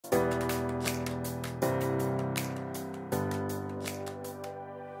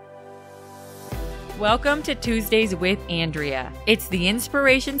Welcome to Tuesdays with Andrea. It's the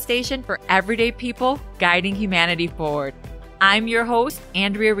inspiration station for everyday people guiding humanity forward. I'm your host,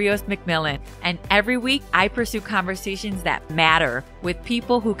 Andrea Rios McMillan, and every week I pursue conversations that matter with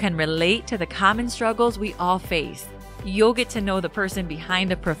people who can relate to the common struggles we all face. You'll get to know the person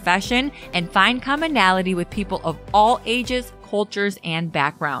behind a profession and find commonality with people of all ages, cultures, and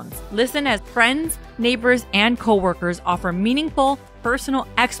backgrounds. Listen as friends, neighbors, and coworkers offer meaningful, personal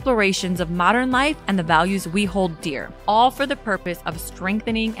explorations of modern life and the values we hold dear, all for the purpose of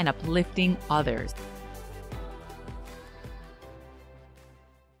strengthening and uplifting others.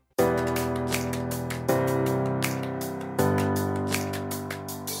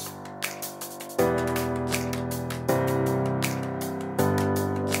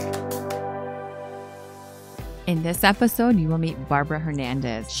 In this episode, you will meet Barbara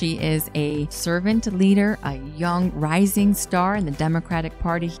Hernandez. She is a servant leader, a young rising star in the Democratic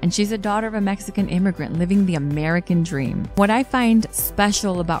Party, and she's a daughter of a Mexican immigrant living the American dream. What I find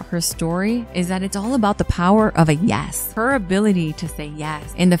special about her story is that it's all about the power of a yes. Her ability to say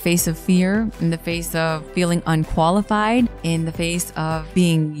yes in the face of fear, in the face of feeling unqualified, in the face of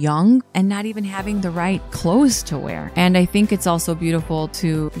being young and not even having the right clothes to wear. And I think it's also beautiful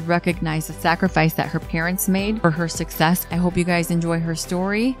to recognize the sacrifice that her parents made for her success. I hope you guys enjoy her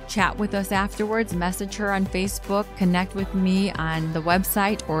story. Chat with us afterwards, message her on Facebook, connect with me on the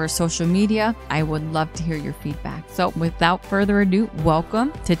website or social media. I would love to hear your feedback. So without further ado,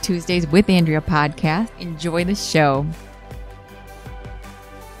 welcome to Tuesdays with Andrea podcast. Enjoy the show.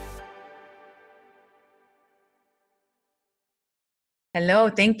 Hello,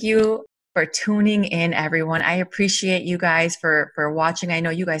 thank you for tuning in, everyone. I appreciate you guys for watching. I know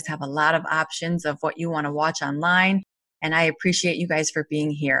you guys have a lot of options of what you want to watch online, and I appreciate you guys for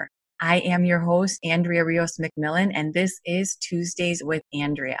being here. I am your host, Andrea Rios McMillan, and this is Tuesdays with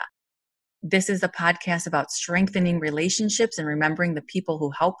Andrea. This is a podcast about strengthening relationships and remembering the people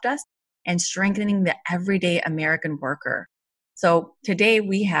who helped us and strengthening the everyday American worker. So today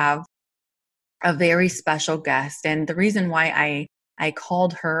we have a very special guest, and the reason why I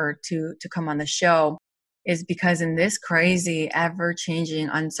called her to come on the show is because in this crazy, ever-changing,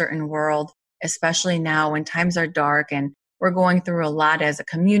 uncertain world, especially now when times are dark and we're going through a lot as a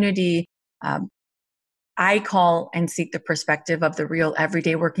community, I call and seek the perspective of the real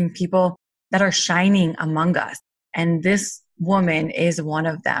everyday working people that are shining among us. And this woman is one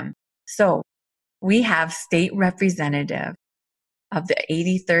of them. So we have State Representative of the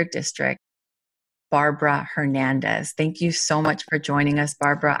 83rd District, Barbara Hernandez. Thank you so much for joining us,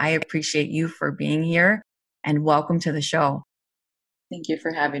 Barbara. I appreciate you for being here and welcome to the show. Thank you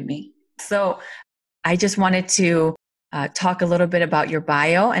for having me. So I just wanted to talk a little bit about your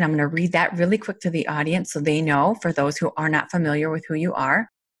bio, and I'm going to read that really quick to the audience so they know, for those who are not familiar with who you are.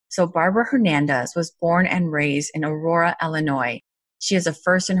 So Barbara Hernandez was born and raised in Aurora, Illinois. She is the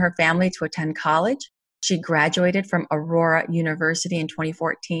first in her family to attend college. She graduated from Aurora University in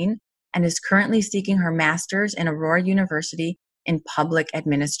 2014 and is currently seeking her master's in Aurora University in public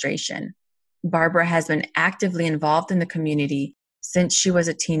administration. Barbara has been actively involved in the community since she was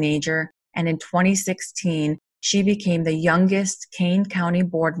a teenager, and in 2016, she became the youngest Kane County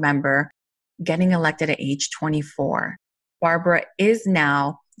board member, getting elected at age 24. Barbara is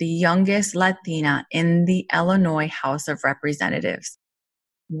now the youngest Latina in the Illinois House of Representatives.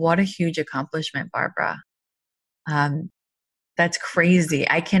 What a huge accomplishment, Barbara. That's crazy.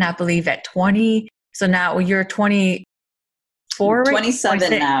 I cannot believe at 20. So now you're 24, 27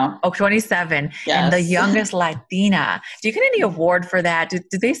 26? now. Oh, 27. Yes. And the youngest Latina. Do you get any award for that? Did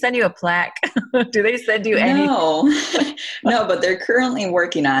they send you a plaque? Do they send you any? No, no, but they're currently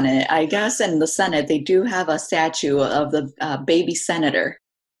working on it. I guess in the Senate, they do have a statue of the baby senator.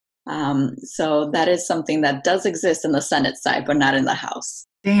 So that is something that does exist in the Senate side, but not in the House.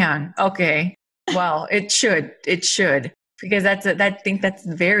 Damn. Okay. Well, it should. Because I think that's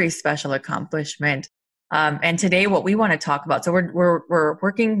a very special accomplishment. And today, what we want to talk about. So we're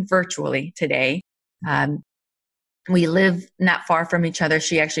working virtually today. We live not far from each other.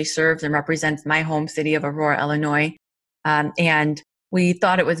 She actually serves and represents my home city of Aurora, Illinois. And we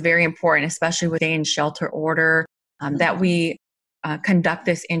thought it was very important, especially with stay in shelter order, that we conduct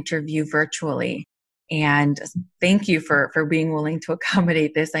this interview virtually. And thank you for being willing to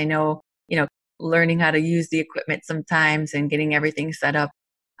accommodate this. I know, learning how to use the equipment sometimes and getting everything set up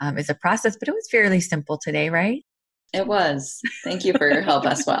is a process, but it was fairly simple today, right? It was. Thank you for your help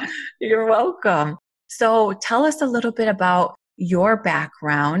as well. You're welcome. So tell us a little bit about your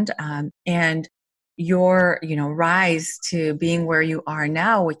background and your, rise to being where you are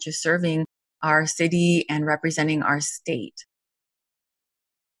now, which is serving our city and representing our state.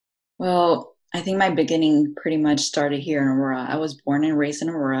 Well, I think my beginning pretty much started here in Aurora. I was born and raised in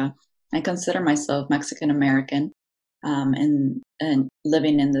Aurora. I consider myself Mexican American, and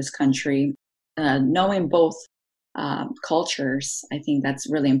living in this country, knowing both cultures. I think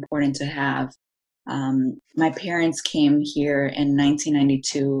that's really important to have. My parents came here in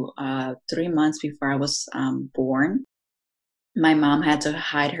 1992, 3 months before I was born. My mom had to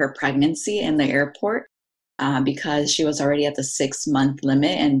hide her pregnancy in the airport because she was already at the 6 month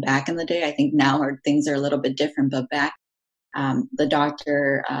limit. And back in the day, I think now things are a little bit different, but back the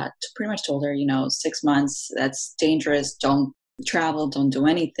doctor pretty much told her, 6 months, that's dangerous. Don't travel, don't do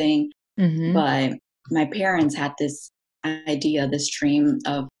anything. Mm-hmm. But my parents had this idea, this dream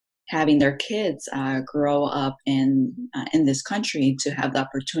of having their kids grow up in this country to have the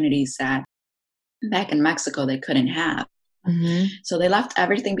opportunities that back in Mexico they couldn't have. Mm-hmm. So they left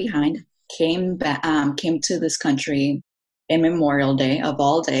everything behind, came to this country in Memorial Day of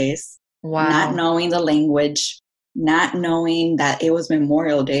all days, Wow. not knowing the language, not knowing that it was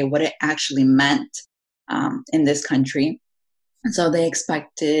Memorial Day, what it actually meant in this country. So they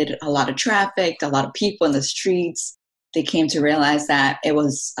expected a lot of traffic, a lot of people in the streets. They came to realize that it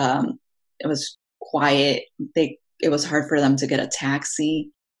was quiet. It was hard for them to get a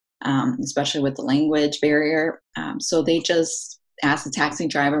taxi, especially with the language barrier. So they just asked the taxi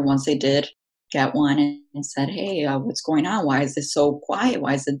driver once they did get one and said, "Hey, what's going on? Why is this so quiet?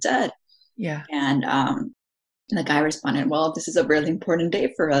 Why is it dead?" Yeah. And the guy responded, "Well, this is a really important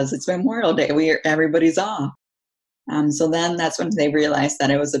day for us. It's Memorial Day. Everybody's off." So then that's when they realized that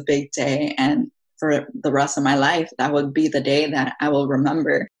it was a big day. And for the rest of my life, that would be the day that I will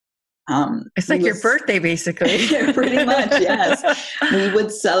remember. It's like your birthday, basically. Pretty much, yes. We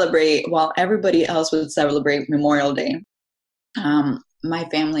would celebrate while everybody else would celebrate Memorial Day. My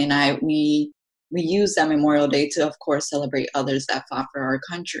family and I, we use that Memorial Day to, of course, celebrate others that fought for our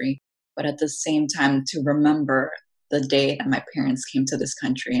country, but at the same time to remember the day that my parents came to this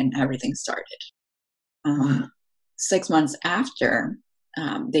country and everything started. 6 months after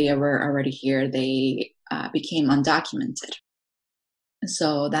they were already here, they became undocumented.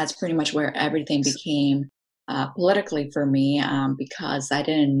 So that's pretty much where everything became politically for me, because I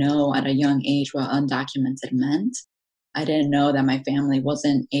didn't know at a young age what undocumented meant. I didn't know that my family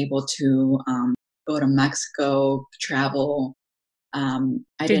wasn't able to go to Mexico, travel.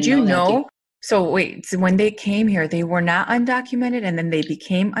 Did you know? So wait, so when they came here, they were not undocumented and then they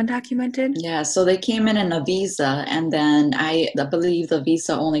became undocumented? Yeah, so they came in a visa, and then I believe the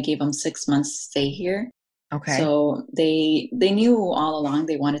visa only gave them 6 months to stay here. Okay. So they knew all along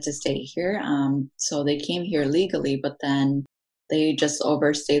they wanted to stay here. So they came here legally, but then they just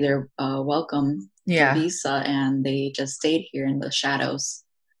overstayed their welcome visa, and they just stayed here in the shadows.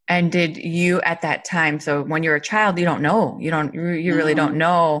 And did you at that time, so when you're a child, you don't know, you really don't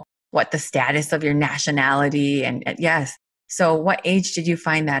know what the status of your nationality and yes. So what age did you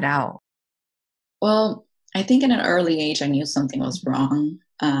find that out? Well, I think in an early age, I knew something was wrong.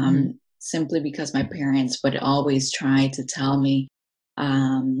 Simply because my parents would always try to tell me,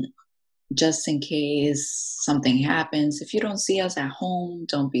 just in case something happens, if you don't see us at home,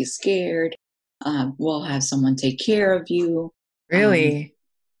 don't be scared. We'll have someone take care of you. Really?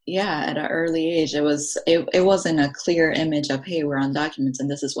 Yeah, at an early age, it wasn't a clear image of, hey, we're undocumented and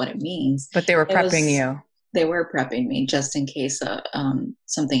this is what it means. But they were prepping you. They were prepping me just in case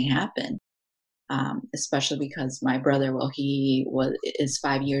something happened. Especially because my brother, he is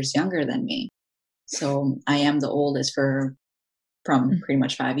 5 years younger than me. So I am the oldest from pretty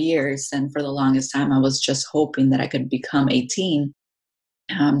much 5 years. And for the longest time, I was just hoping that I could become 18.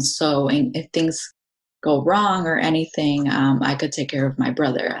 So if things go wrong or anything, I could take care of my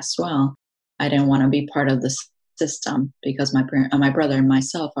brother as well. I didn't want to be part of the system because my brother and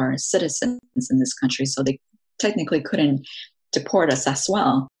myself are citizens in this country. So they technically couldn't deport us as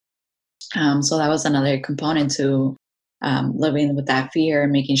well. So that was another component to living with that fear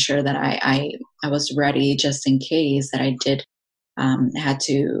and making sure that I was ready just in case that I did had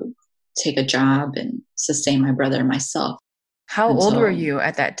to take a job and sustain my brother and myself. How old were you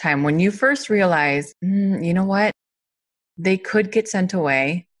at that time when you first realized, you know what, they could get sent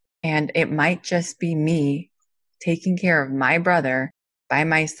away and it might just be me taking care of my brother by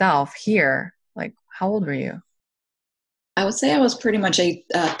myself here? Like, how old were you? I would say I was pretty much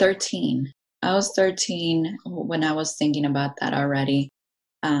 13. I was 13 when I was thinking about that already.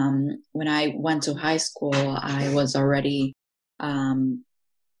 When I went to high school, I was already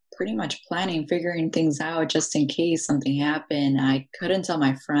pretty much figuring things out just in case something happened. I couldn't tell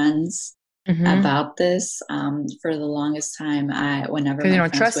my friends about this for the longest time. Because you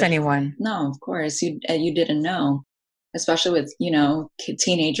don't trust anyone. No, of course, you didn't know. especially with,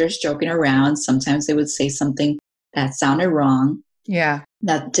 teenagers joking around. Sometimes they would say something that sounded wrong. Yeah.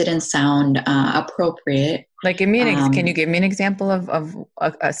 That didn't sound appropriate. Like, can you give me an example of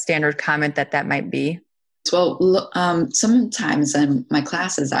a standard comment that might be? Well, sometimes in my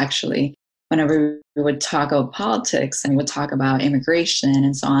classes, actually, whenever we would talk about politics and we would talk about immigration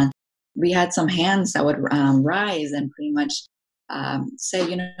and so on, we had some hands that would rise and pretty much say,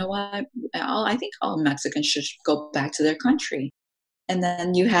 you know what, I think all Mexicans should go back to their country. And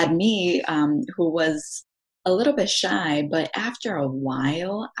then you had me, who was a little bit shy, but after a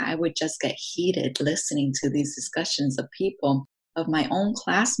while, I would just get heated listening to these discussions of people, of my own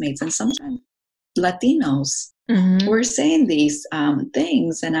classmates, and sometimes Latinos were saying these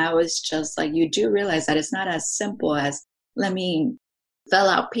things. And I was just like, you do realize that it's not as simple as, let me fill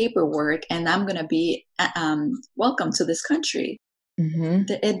out paperwork and I'm going to be welcome to this country.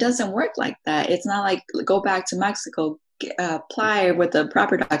 It doesn't work like that. It's not like go back to Mexico, apply with the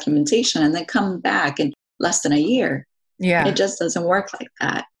proper documentation, and then come back in less than a year. Yeah. It just doesn't work like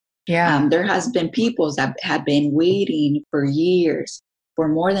that. Yeah. There has been peoples that have been waiting for years, for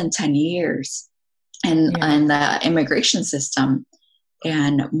more than 10 years. And the immigration system,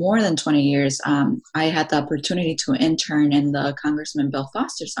 and more than 20 years, I had the opportunity to intern in the Congressman Bill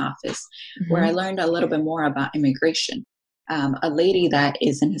Foster's office, where I learned a little bit more about immigration. A lady that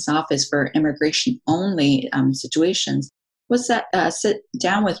is in his office for immigration only situations would sit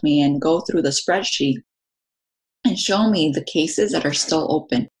down with me and go through the spreadsheet and show me the cases that are still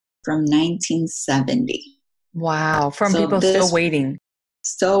open from 1970. Wow. From people still waiting.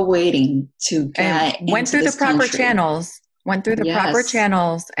 Still waiting to get went through the proper channels. Went through the proper Yes.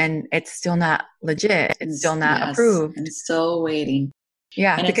 channels, and it's still not legit. It's still not approved. And still waiting.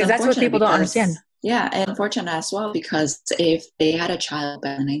 Yeah, and because that's what people don't understand. Yeah, and unfortunate as well, because if they had a child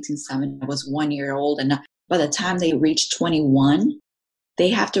back in 1970 that was 1 year old, and by the time they reach 21, they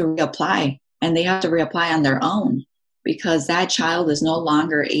have to reapply, and they have to reapply on their own, because that child is no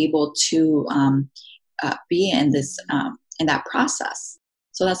longer able to be in this in that process.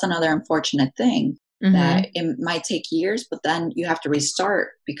 So that's another unfortunate thing, that it might take years, but then you have to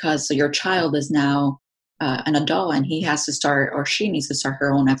restart, because your child is now an adult, and he has to start, or she needs to start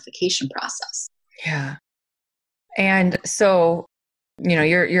her own application process. Yeah. And so,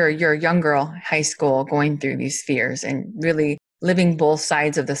 you're a young girl, high school, going through these fears and really living both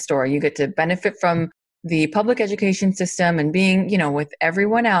sides of the story. You get to benefit from the public education system and being, with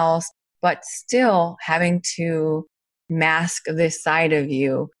everyone else, but still having to mask this side of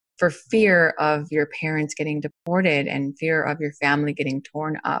you for fear of your parents getting deported and fear of your family getting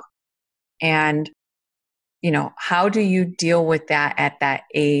torn up. And, how do you deal with that at that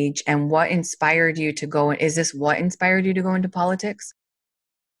age? And what inspired you to go? Is this what inspired you to go into politics?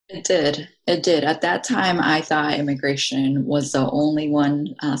 It did. It did. At that time, I thought immigration was the only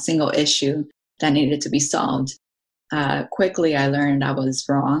one single issue that needed to be solved. Quickly, I learned I was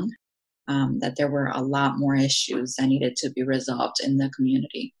wrong, that there were a lot more issues that needed to be resolved in the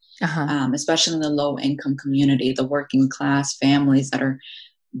community, especially in the low-income community, the working class families that are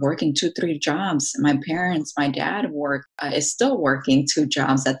working 2-3 jobs. My dad is still working 2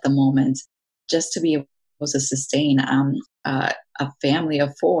 jobs at the moment, just to be able to sustain a family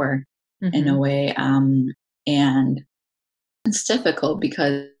of 4 in a way. And it's difficult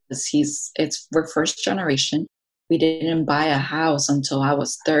because we're first generation. We didn't buy a house until I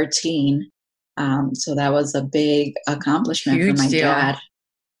was 13. So that was a big accomplishment for my dad.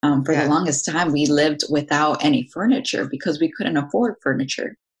 For the longest time, we lived without any furniture because we couldn't afford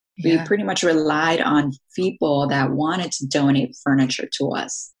furniture. We pretty much relied on people that wanted to donate furniture to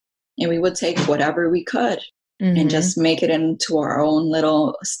us. And we would take whatever we could and just make it into our own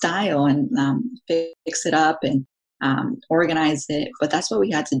little style and fix it up and organize it. But that's what we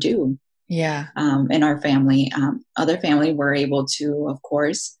had to do. Yeah. In our family. Other family were able to, of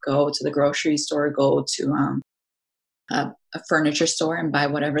course, go to the grocery store, go to a furniture store and buy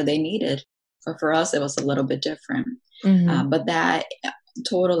whatever they needed. But for us, it was a little bit different. But that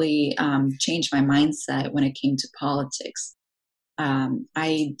totally changed my mindset when it came to politics.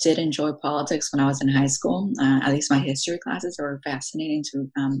 I did enjoy politics when I was in high school. At least my history classes were fascinating to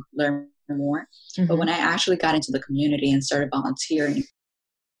learn more. But when I actually got into the community and started volunteering,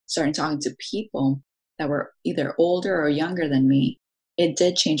 started talking to people that were either older or younger than me, it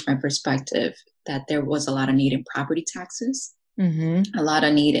did change my perspective that there was a lot of need in property taxes, a lot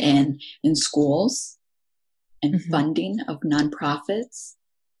of need in schools and funding of nonprofits,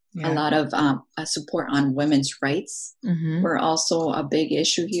 a lot of support on women's rights were also a big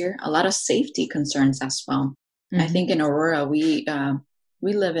issue here. A lot of safety concerns as well. I think in Aurora, we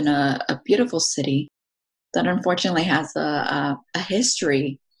live in a beautiful city, that unfortunately has a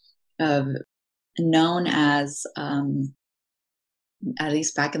history of known as, at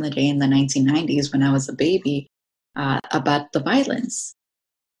least back in the day in the 1990s when I was a baby, about the violence.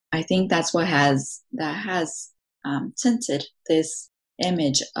 I think that's what has tinted this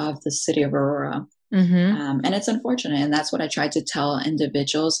image of the city of Aurora. And it's unfortunate. And that's what I try to tell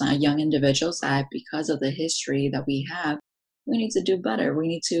individuals, young individuals, that because of the history that we have, we need to do better. We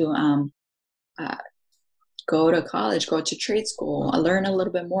need to go to college, go to trade school, learn a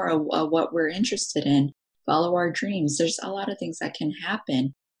little bit more of what we're interested in, follow our dreams. There's a lot of things that can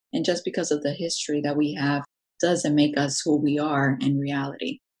happen. And just because of the history that we have doesn't make us who we are in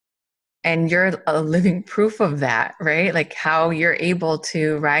reality. And you're a living proof of that, right? Like how you're able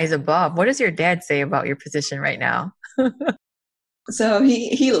to rise above. What does your dad say about your position right now? So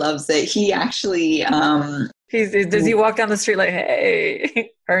he loves it. He actually Does he walk down the street like, hey,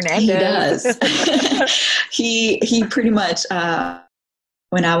 Hernandez? He does. He pretty much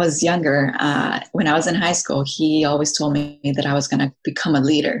when I was younger, when I was in high school, he always told me that I was going to become a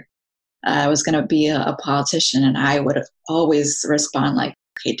leader. I was going to be a politician, and I would always respond like,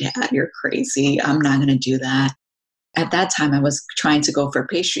 okay, Dad, you're crazy. I'm not going to do that. At that time, I was trying to go for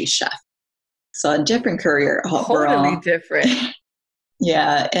pastry chef. So a different career overall. Totally different.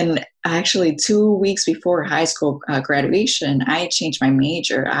 Yeah. And actually 2 weeks before high school graduation, I changed my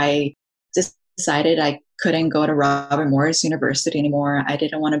major. I decided I couldn't go to Robert Morris University anymore. I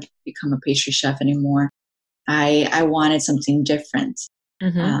didn't want to become a pastry chef anymore. I wanted something different.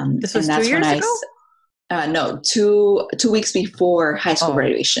 This was 2 years ago? No, two weeks before high school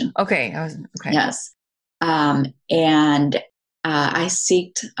graduation. Okay. Okay. Yes. And I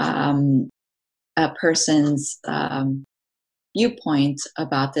sought a person's viewpoint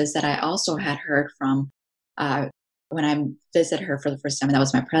about this that I also had heard from when I visited her for the first time. And that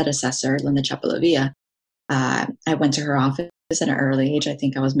was my predecessor, Linda Chapalavia. I went to her office at an early age. I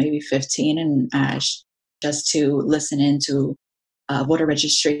think I was maybe 15, and just to listen into voter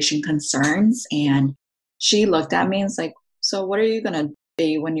registration concerns. And she looked at me and was like, so what are you going to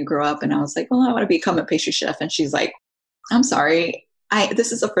be when you grow up? And I was like, well, I want to become a pastry chef. And she's like, I'm sorry.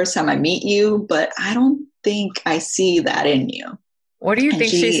 This is the first time I meet you, but I don't think I see that in you. What do you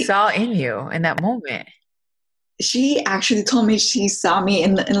think she saw in you in that moment? She actually told me she saw me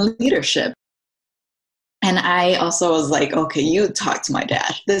in leadership. And I also was like, okay, you talk to my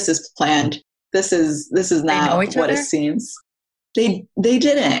dad. This is planned. This is not what it seems. They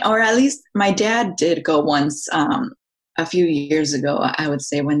didn't, or at least my dad did go once a few years ago, I would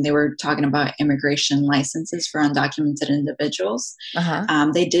say, when they were talking about immigration licenses for undocumented individuals.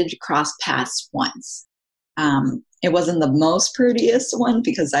 They did cross paths once. It wasn't the most prettiest one,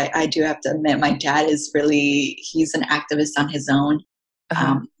 because I do have to admit my dad he's an activist on his own.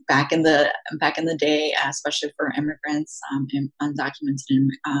 Back in the day, especially for immigrants, undocumented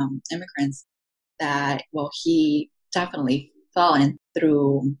immigrants, he definitely fallen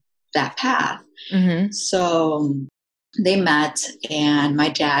through that path. So they met, and my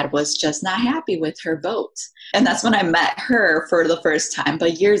dad was just not happy with her vote. And that's when I met her for the first time,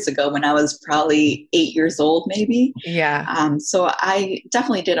 but years ago, when I was probably 8 years old, maybe. Yeah. So I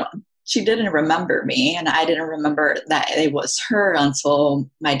definitely she didn't remember me, and I didn't remember that it was her until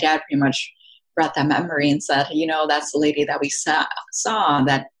my dad pretty much brought that memory and said, that's the lady that we saw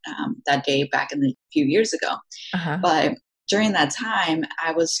that day back in the few years ago. But during that time,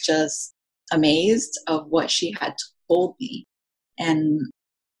 I was just amazed of what she had told me. And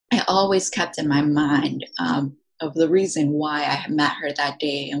I always kept in my mind of the reason why I had met her that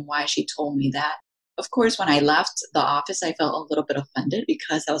day and why she told me that. Of course, when I left the office, I felt a little bit offended,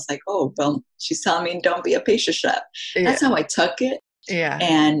 because I was like, oh, well, she's telling me don't be a pastry chef. That's how I took it. Yeah.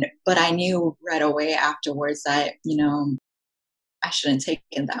 But I knew right away afterwards that, I shouldn't take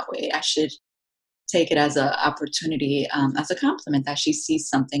it that way. I should take it as an opportunity, as a compliment that she sees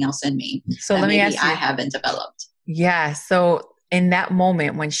something else in me. So let me ask you, I haven't developed. Yeah. So in that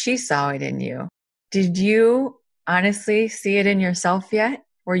moment when she saw it in you, did you honestly see it in yourself yet?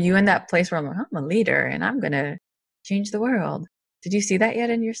 Were you in that place where I'm a leader and I'm going to change the world? Did you see that yet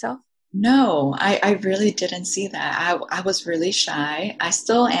in yourself? No, I really didn't see that. I was really shy. I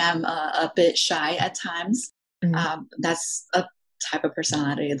still am a bit shy at times. That's a type of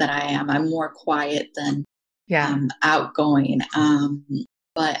personality that I am. I'm more quiet than outgoing.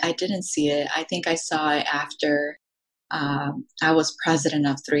 But I didn't see it. I think I saw it after I was president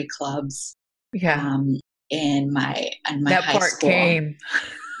of 3 clubs. In my that high part school. Came.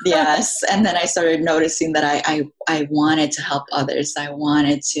 Yes. And then I started noticing that I wanted to help others. I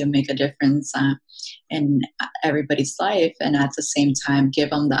wanted to make a difference in everybody's life, and at the same time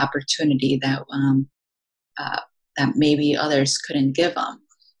give them the opportunity that that maybe others couldn't give them.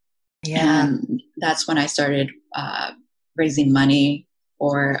 Yeah. And that's when I started raising money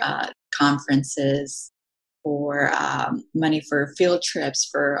for conferences, for money for field trips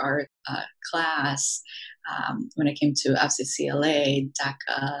for our class. When it came to FCCLA,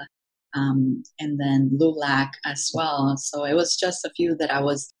 DECA, and then LULAC as well. So it was just a few that I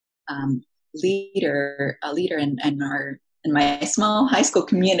was a leader in my small high school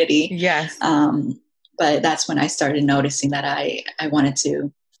community. Yes. But that's when I started noticing that I wanted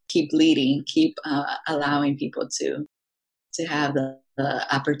to keep leading, keep allowing people to have the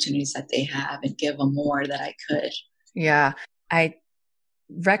opportunities that they have and give them more that I could. Yeah. I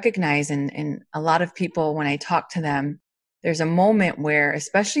recognize in a lot of people, when I talk to them, there's a moment where,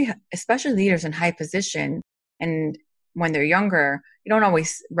 especially leaders in high position, and when they're younger, you don't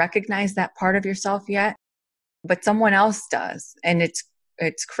always recognize that part of yourself yet, but someone else does. And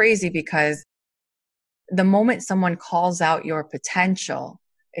it's crazy because the moment someone calls out your potential,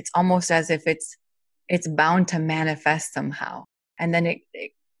 it's almost as if it's bound to manifest somehow. And then it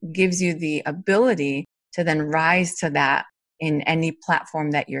gives you the ability to then rise to that in any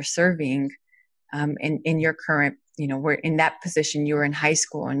platform that you're serving. In your current, we're in that position, you were in high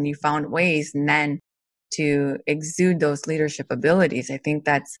school and you found ways and then to exude those leadership abilities. I think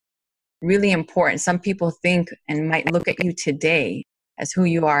that's really important. Some people think and might look at you today as who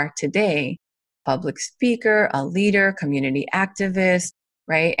you are today, public speaker, a leader, community activist,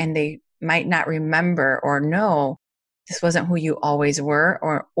 right? And they might not remember or know this wasn't who you always were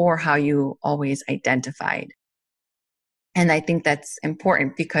or how you always identified. And I think that's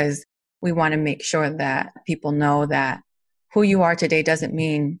important because we want to make sure that people know that who you are today doesn't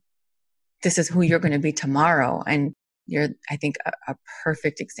mean this is who you're going to be tomorrow. And you're, I think, a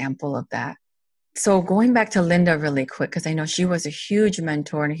perfect example of that. So going back to Linda really quick, because I know she was a huge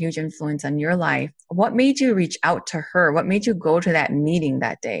mentor and a huge influence on your life. What made you reach out to her? What made you go to that meeting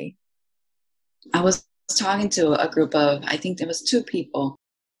that day? I was talking to a group of, I think there was 2 people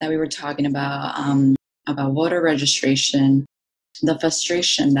that we were talking about voter registration, the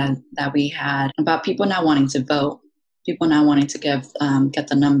frustration that we had about people not wanting to vote, people not wanting to get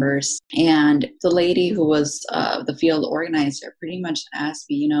the numbers. And the lady who was the field organizer pretty much asked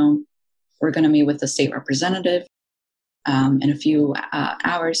me, we're going to meet with the state representative in a few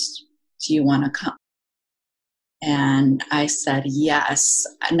hours. Do you want to come? And I said yes,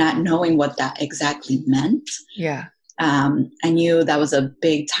 not knowing what that exactly meant. Yeah. I knew that was a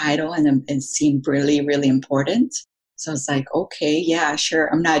big title and it seemed really, really important. So I was like, okay, yeah,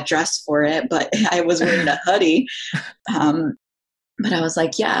 sure. I'm not dressed for it, but I was wearing a hoodie. But I was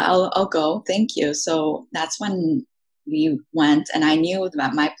like, yeah, I'll go. Thank you. So that's when we went, and I knew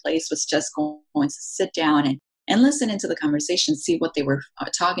that my place was just going to sit down and listen into the conversation, see what they were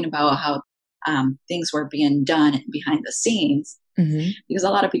talking about, how things were being done behind the scenes. Mm-hmm. Because a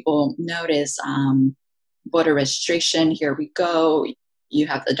lot of people notice voter registration, here we go, you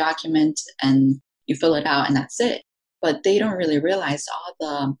have the document and you fill it out and that's it. But they don't really realize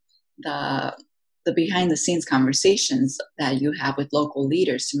all the behind the scenes conversations that you have with local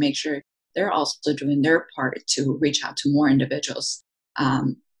leaders to make sure they're also doing their part to reach out to more individuals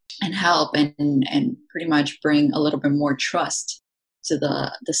and help and pretty much bring a little bit more trust to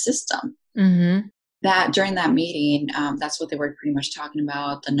the system. Mm-hmm. That during that meeting, that's what they were pretty much talking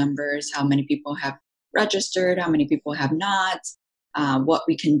about, the numbers, how many people have registered, how many people have not, what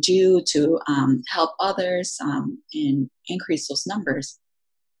we can do to help others and increase those numbers.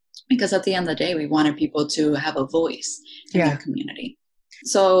 Because at the end of the day, we wanted people to have a voice in their community.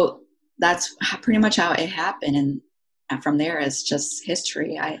 So that's pretty much how it happened. And from there, it's just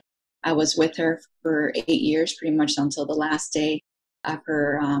history. I was with her for 8 years, pretty much until the last day of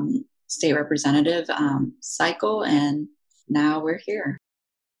her state representative cycle. And now we're here.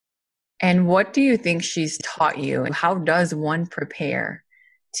 And what do you think she's taught you? How does one prepare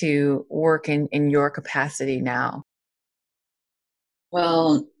to work in your capacity now?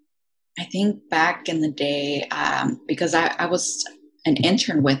 Well, I think back in the day, because I was an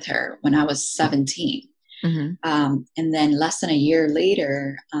intern with her when I was 17. Mm-hmm. And then less than a year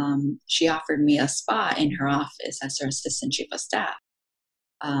later, she offered me a spot in her office as her assistant chief of staff.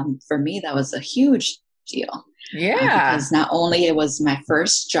 For me, that was a huge deal. Yeah. Because not only it was my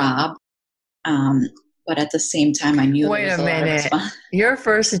first job, but at the same time, I knew Wait there was a minute. Lot of responsibility. Your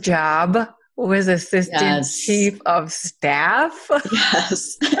first job was assistant chief of staff?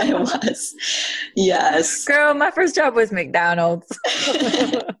 Yes, it was. Yes. Girl, my first job was McDonald's.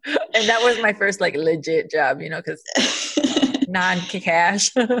 And that was my first legit job, because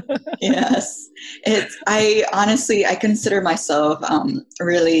non-cash. Yes. I consider myself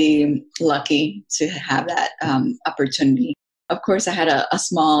really lucky to have that opportunity. Of course, I had a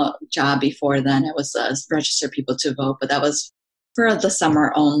small job before then. I was register people to vote, but that was for the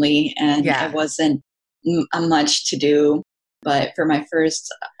summer only, and it wasn't much to do. But for my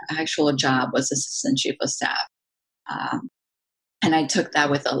first actual job was assistant chief of staff. And I took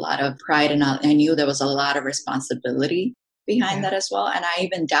that with a lot of pride, and I knew there was a lot of responsibility behind that as well. And I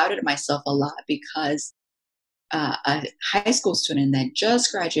even doubted myself a lot because a high school student that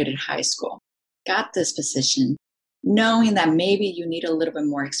just graduated high school got this position, knowing that maybe you need a little bit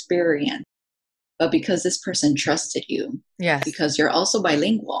more experience, but because this person trusted you, because you're also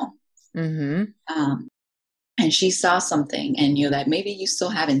bilingual, and she saw something and knew that maybe you still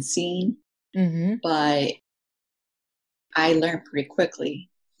haven't seen, but I learned pretty quickly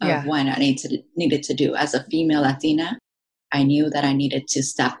of what I needed to do. As a female Latina, I knew that I needed to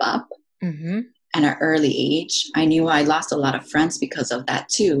step up at an early age. I knew I lost a lot of friends because of that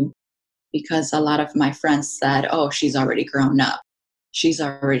too, because a lot of my friends said, oh, she's already grown up. She's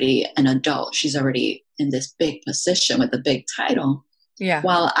already an adult. She's already in this big position with a big title. Yeah.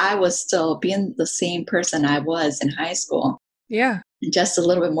 While I was still being the same person I was in high school. Yeah. Just a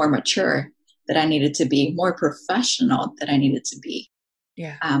little bit more mature that I needed to be, more professional that I needed to be.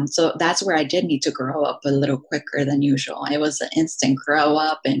 Yeah. So that's where I did need to grow up a little quicker than usual. It was an instant grow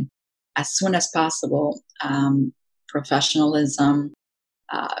up, and as soon as possible, professionalism,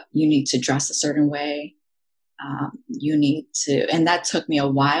 you need to dress a certain way. You need to, and that took me a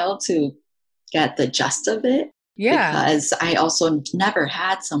while to get the gist of it. Yeah. Because I also never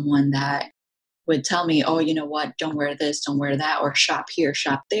had someone that would tell me, oh, you know what, don't wear this, don't wear that, or shop here,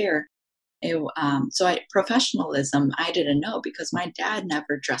 shop there. Professionalism, I didn't know because my dad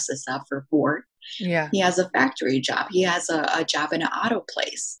never dresses up for work. Yeah. He has a factory job. He has a job in an auto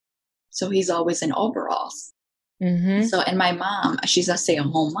place. So he's always in overalls. So, and my mom, she's a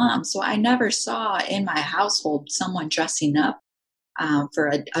stay-at-home mom. So I never saw in my household someone dressing up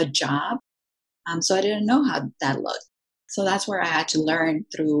for a job. So I didn't know how that looked. So that's where I had to learn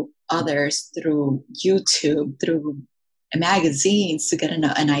through others, through YouTube, through magazines to get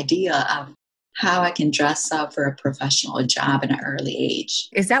an idea of how I can dress up for a professional job at an early age.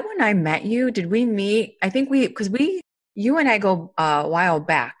 Is that when I met you? Did we meet? I think you and I go a while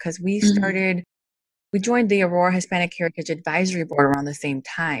back because we started, we joined the Aurora Hispanic Heritage Advisory Board around the same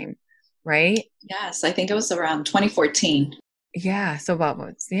time, right? Yes, I think it was around 2014. Yeah, so about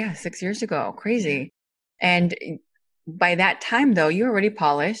 6 years ago. Crazy. And by that time, though, you were already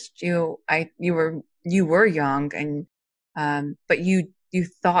polished. You were young, and but you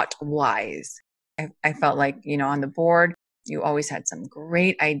thought wise. I felt like, on the board, you always had some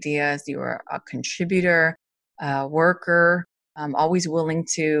great ideas. You were a contributor, a worker, always willing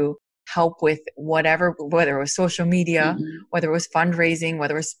to help with whatever, whether it was social media, whether it was fundraising,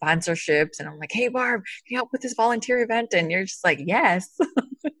 whether it was sponsorships. And I'm like, hey, Barb, can you help with this volunteer event? And you're just like, yes.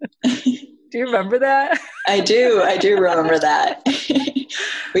 Do you remember that? I do remember that.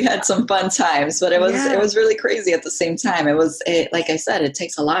 We had some fun times, but it was really crazy at the same time. Like I said, it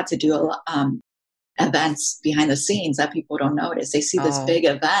takes a lot to do events behind the scenes that people don't notice. They see this big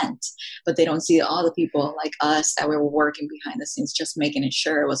event, but they don't see all the people like us that were working behind the scenes, just making it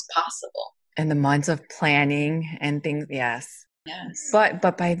sure it was possible. And the months of planning and things. Yes.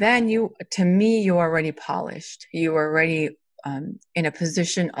 But by then, to me, you were already polished. You were already in a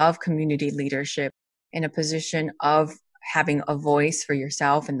position of community leadership, in a position of having a voice for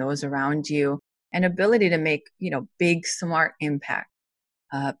yourself and those around you, and ability to make, big, smart impact,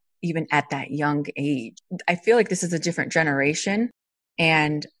 even at that young age. I feel like this is a different generation,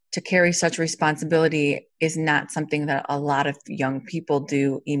 and to carry such responsibility is not something that a lot of young people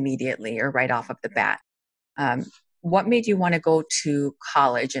do immediately or right off of the bat. What made you want to go to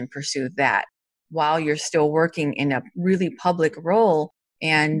college and pursue that while you're still working in a really public role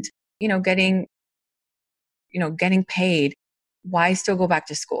and, getting paid? Why still go back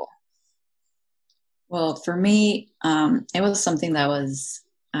to school? Well, for me, it was something that was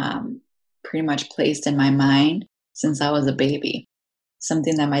pretty much placed in my mind since I was a baby.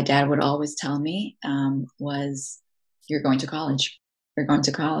 Something that my dad would always tell me was, you're going to college. You're going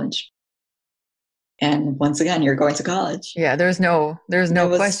to college. And once again, you're going to college. Yeah, there's no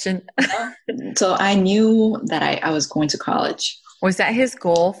question. So I knew that I was going to college. Was that his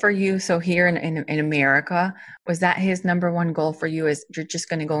goal for you? So here in America, was that his number one goal for you, is you're just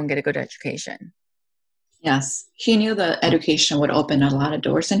going to go and get a good education? Yes. He knew that education would open a lot of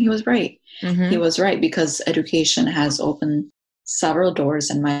doors, and he was right. He was right, because education has opened several doors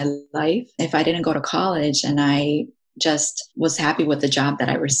in my life. If I didn't go to college and I just was happy with the job that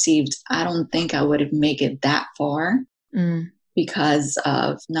I received, I don't think I would have made it that far because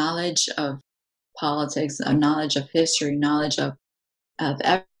of knowledge of politics, a knowledge of history, knowledge of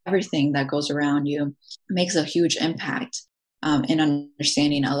everything that goes around you makes a huge impact in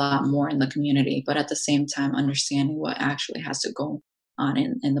understanding a lot more in the community, but at the same time, understanding what actually has to go on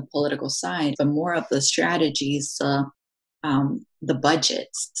in the political side, but more of the strategies, the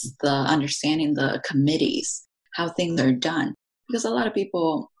budgets, the understanding the committees, how things are done. Because a lot of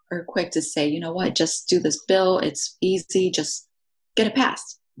people are quick to say, you know what, just do this bill. It's easy. Just get it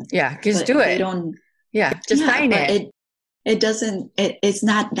passed. Yeah, just do it. They don't. Yeah, just sign it. It doesn't, it's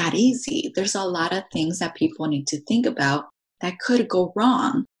not that easy. There's a lot of things that people need to think about that could go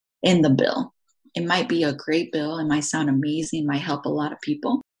wrong in the bill. It might be a great bill. It might sound amazing, might help a lot of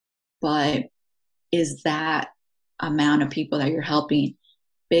people. But is that amount of people that you're helping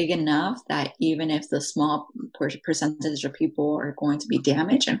big enough that even if the small percentage of people are going to be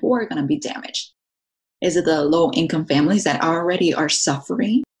damaged, and who are going to be damaged? Is it the low income families that already are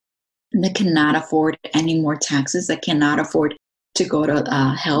suffering, that cannot afford any more taxes, that cannot afford to go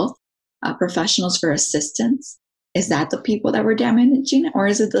to health professionals for assistance? Is that the people that we're damaging, or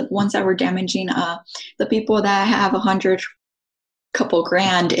is it the ones that we're damaging the people that have 100 couple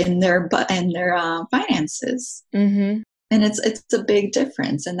grand in their finances? Mm-hmm. And it's a big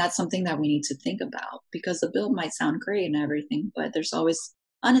difference, and that's something that we need to think about, because the bill might sound great and everything, but there's always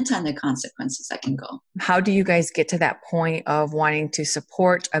unintended consequences that can go. How do you guys get to that point of wanting to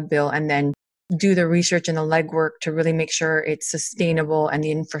support a bill and then do the research and the legwork to really make sure it's sustainable and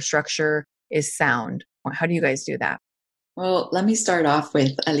the infrastructure is sound? How do you guys do that? Well, let me start off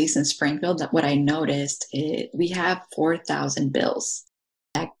with, at least in Springfield, that what I noticed is we have 4,000 bills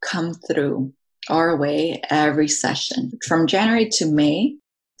that come through our way every session. From January to May,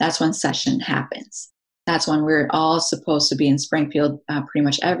 that's when session happens. That's when we're all supposed to be in Springfield pretty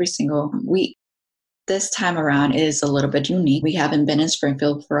much every single week. This time around is a little bit unique. We haven't been in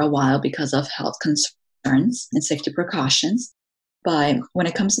Springfield for a while because of health concerns and safety precautions. But when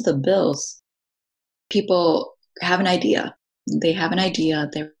it comes to the bills, people have an idea. They have an idea.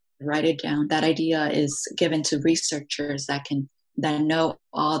 They write it down. That idea is given to researchers that know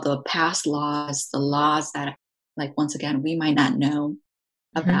all the past laws, the laws that, like, once again, we might not know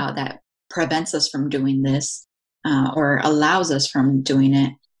about, that prevents us from doing this or allows us from doing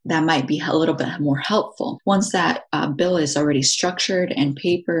it. That might be a little bit more helpful. Once that bill is already structured and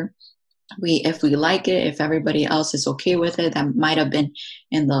paper, if we like it, if everybody else is okay with it, that might have been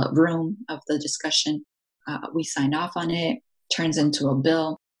in the room of the discussion, we sign off on it, turns into a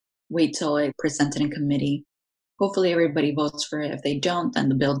bill, wait till it's presented in committee. Hopefully everybody votes for it. If they don't, then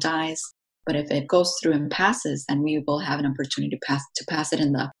the bill dies. But if it goes through and passes, then we will have an opportunity to pass it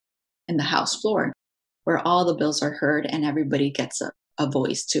in the House floor, where all the bills are heard and everybody gets a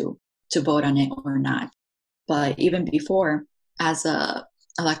voice to vote on it or not. But even before, as a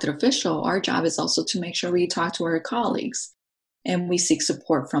elected official, our job is also to make sure we talk to our colleagues and we seek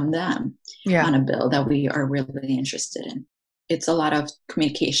support from them on a bill that we are really interested in. It's a lot of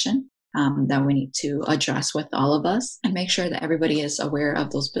communication that we need to address with all of us and make sure that everybody is aware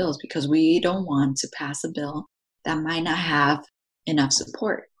of those bills, because we don't want to pass a bill that might not have enough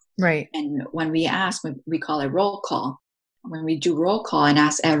support. Right. And when we ask, we call it roll call. When we do roll call and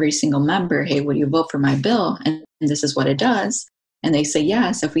ask every single member, hey, would you vote for my bill? And this is what it does. And they say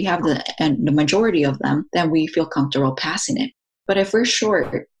yes. If we have the majority of them, then we feel comfortable passing it. But if we're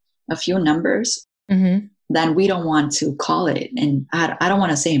short a few numbers, then we don't want to call it. And I don't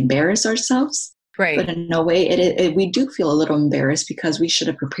want to say embarrass ourselves. Right. But in a way, we do feel a little embarrassed because we should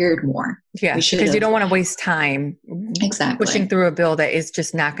have prepared more. Yeah, because you don't want to waste time pushing through a bill that is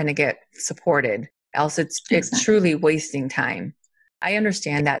just not going to get supported. Else it's truly wasting time. I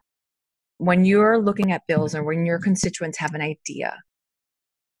understand that when you're looking at bills or when your constituents have an idea,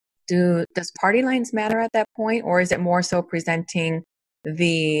 does party lines matter at that point? Or is it more so presenting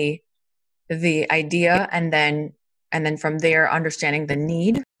the idea and then from there understanding the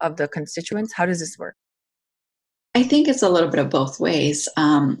need of the constituents? How does this work? I think it's a little bit of both ways.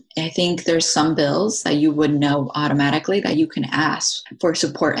 I think there's some bills that you would know automatically that you can ask for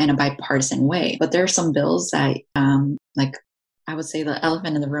support in a bipartisan way. But there are some bills that, like I would say the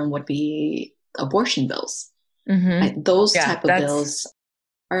elephant in the room would be abortion bills. Those type of bills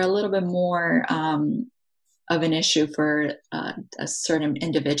are a little bit more of an issue for certain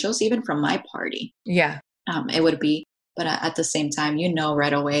individuals, even from my party. Yeah. It would be. But at the same time, you know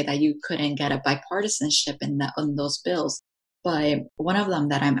right away that you couldn't get a bipartisanship in those bills. But one of them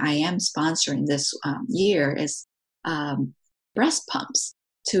that I am sponsoring this year is breast pumps,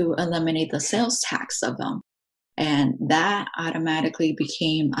 to eliminate the sales tax of them. And that automatically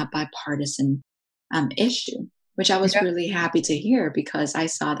became a bipartisan issue, which I was really happy to hear, because I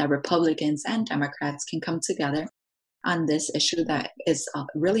saw that Republicans and Democrats can come together on this issue that is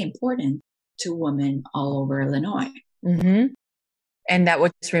really important to women all over Illinois. Mm-hmm. And that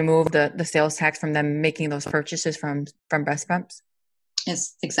would just remove the sales tax from them making those purchases from breast pumps?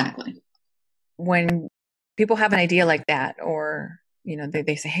 Yes, exactly. When people have an idea like that, or,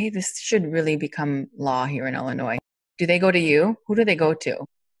 they say, hey, this should really become law here in Illinois, do they go to you? Who do they go to?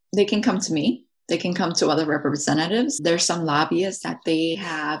 They can come to me. They can come to other representatives. There's some lobbyists that they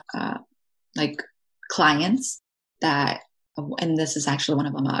have like clients that, and this is actually one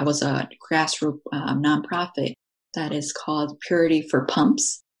of them. I was a grassroots nonprofit that is called Purity for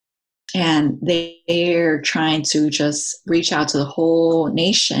Pumps. And they're trying to just reach out to the whole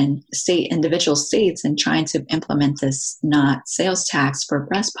nation, individual states, and trying to implement this not sales tax for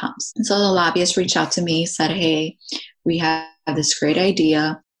breast pumps. And so the lobbyists reached out to me, said, hey, we have this great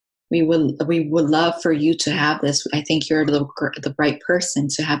idea. We would love for you to have this. I think you're the right person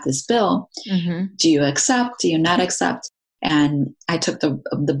to have this bill. Mm-hmm. Do you accept? Do you not accept? And I took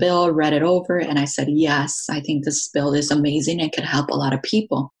the bill, read it over, and I said, yes, I think this bill is amazing. It could help a lot of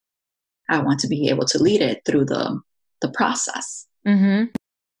people. I want to be able to lead it through the process. Mm-hmm.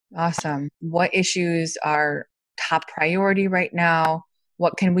 Awesome. What issues are top priority right now?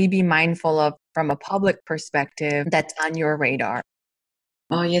 What can we be mindful of from a public perspective that's on your radar?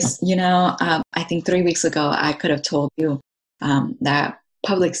 Oh, yes. I think 3 weeks ago, I could have told you that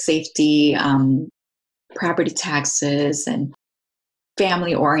public safety, property taxes, and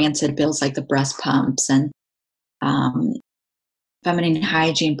family-oriented bills like the breast pumps and feminine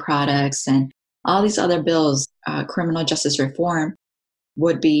hygiene products and all these other bills, criminal justice reform,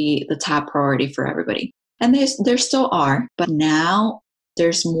 would be the top priority for everybody. And there still are, but now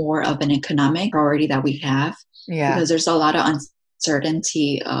there's more of an economic priority that we have, because there's a lot of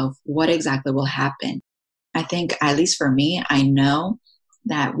uncertainty of what exactly will happen. I think, at least for me, I know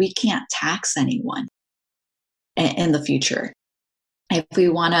that we can't tax anyone in the future. If we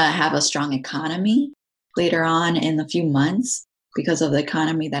want to have a strong economy later on in the few months, because of the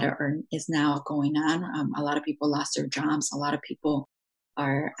economy that is now going on, a lot of people lost their jobs. A lot of people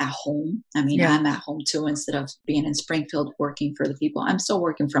are at home. I mean, I'm at home too. Instead of being in Springfield working for the people, I'm still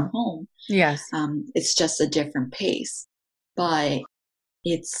working from home. Yes. It's just a different pace, but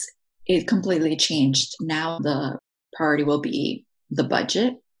it completely changed. Now the priority will be the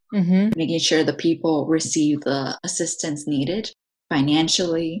budget, making sure the people receive the assistance needed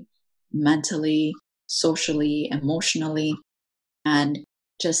financially, mentally, socially, emotionally, and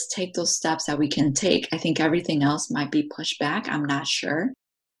just take those steps that we can take. I think everything else might be pushed back. I'm not sure.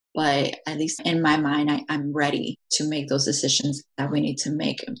 But at least in my mind, I'm ready to make those decisions that we need to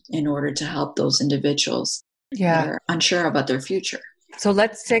make in order to help those individuals that are unsure about their future. So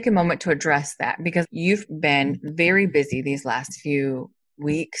let's take a moment to address that, because you've been very busy these last few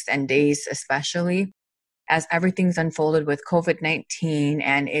weeks and days, especially as everything's unfolded with COVID-19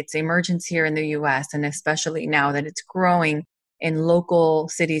 and its emergence here in the U.S., and especially now that it's growing in local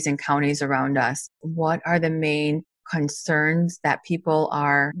cities and counties around us. What are the main concerns that people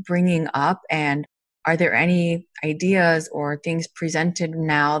are bringing up? And are there any ideas or things presented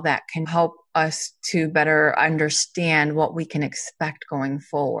now that can help us to better understand what we can expect going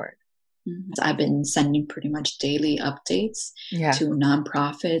forward? I've been sending pretty much daily updates to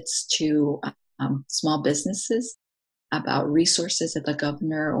nonprofits, to small businesses about resources that the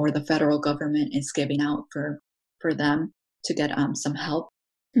governor or the federal government is giving out for them to get some help.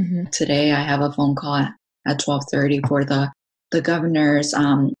 Today, I have a phone call at 12:30 for the governor's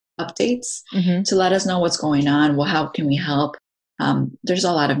updates to let us know what's going on. Well, how can we help? There's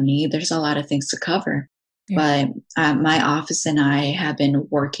a lot of need. There's a lot of things to cover. But my office and I have been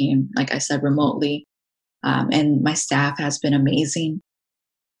working, like I said, remotely. And my staff has been amazing.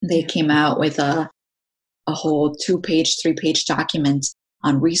 They came out with a whole 2-page, 3-page document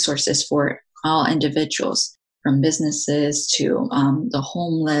on resources for all individuals, from businesses to the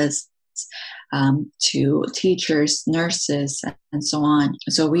homeless, to teachers, nurses, and so on.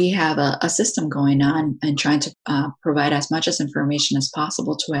 So we have a system going on and trying to provide as much as information as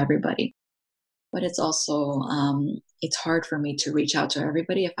possible to everybody. But it's also, it's hard for me to reach out to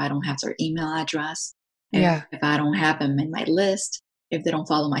everybody if I don't have their email address, if I don't have them in my list, if they don't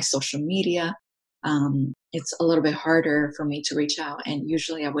follow my social media. It's a little bit harder for me to reach out. And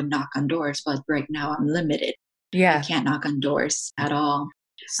usually I would knock on doors, but right now I'm limited. I can't knock on doors at all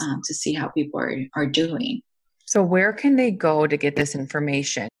to see how people are doing. So where can they go to get this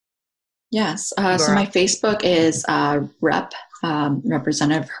information? Yes. So my Facebook is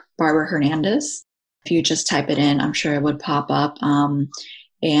Representative Barbara Hernandez. If you just type it in, I'm sure it would pop up.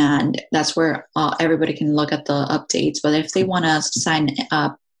 And that's where everybody can look at the updates. But if they want to sign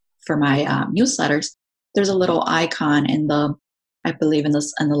up for my newsletters, there's a little icon I believe in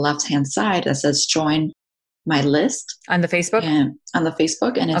the left-hand side that says join my list. On the Facebook? And on the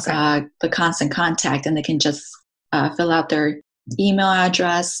Facebook, and it's the constant contact, and they can just fill out their email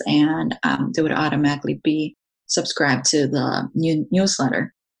address, and they would automatically be subscribed to the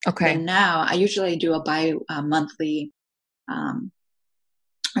newsletter. Okay. And now I usually do a bi-monthly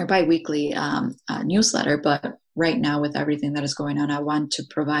or bi-weekly newsletter, but right now with everything that is going on, I want to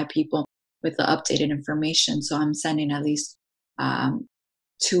provide people with the updated information. So I'm sending at least 2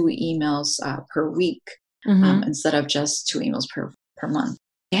 emails per week instead of just 2 emails per month.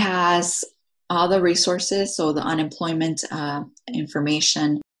 It has all the resources, so the unemployment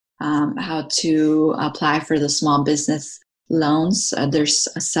information, how to apply for the small business loans. There's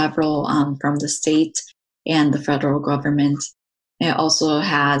several from the state and the federal government. It also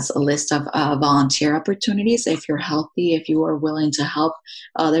has a list of volunteer opportunities. If you're healthy, if you are willing to help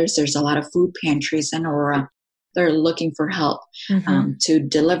others, there's a lot of food pantries in Aurora. They're looking for help to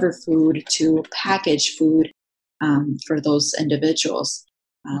deliver food, to package food for those individuals.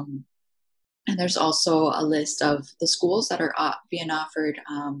 And there's also a list of the schools that are being offered,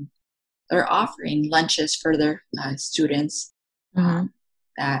 they're offering lunches for their students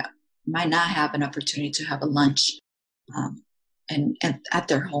that might not have an opportunity to have a lunch and at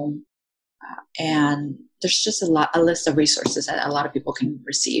their home. And there's just a list of resources that a lot of people can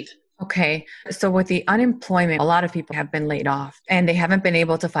receive. Okay. So with the unemployment, a lot of people have been laid off and they haven't been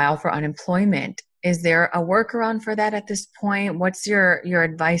able to file for unemployment. Is there a workaround for that at this point? What's your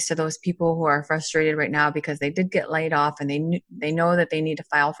advice to those people who are frustrated right now because they did get laid off and they know that they need to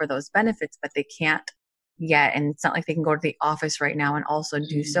file for those benefits, but they can't yet? And it's not like they can go to the office right now and also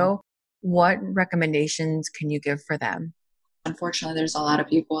do so. What recommendations can you give for them? Unfortunately, there's a lot of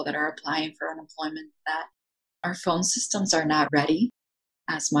people that are applying for unemployment that our phone systems are not ready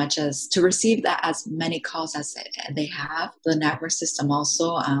as much as to receive that as many calls as they have. The network system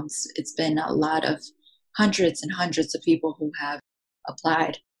also, it's been a lot of hundreds and hundreds of people who have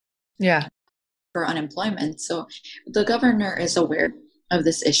applied for unemployment. So the governor is aware of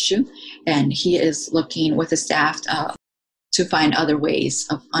this issue, and he is looking with his staff to find other ways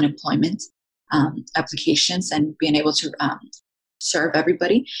of unemployment applications and being able to serve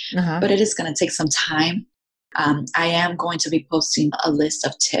everybody. But it is going to take some time. I am going to be posting a list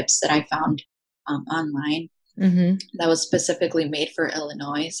of tips that I found online that was specifically made for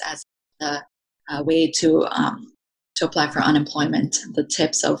Illinois as the way to apply for unemployment, the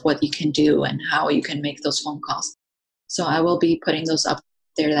tips of what you can do and how you can make those phone calls. So I will be putting those up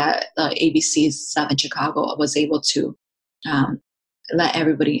there that ABC's 7 Chicago was able to let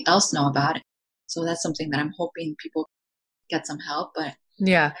everybody else know about it. So that's something that I'm hoping people get some help, but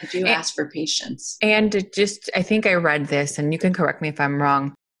I do ask for patience. And I think I read this, and you can correct me if I'm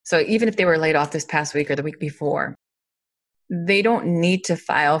wrong. So even if they were laid off this past week or the week before, they don't need to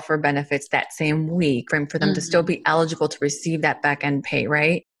file for benefits that same week for them to still be eligible to receive that back end pay,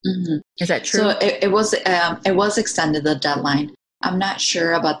 right? Is that true? So it was extended, the deadline. I'm not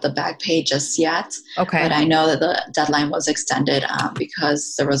sure about the back pay just yet. Okay. But I know that the deadline was extended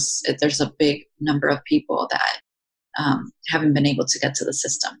because there's a big number of people that haven't been able to get to the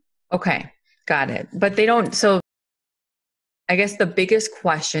system. Okay. Got it. But they don't. So I guess the biggest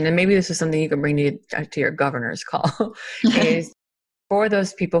question, and maybe this is something you can bring to your governor's call, is for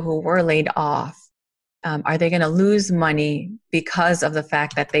those people who were laid off, are they going to lose money because of the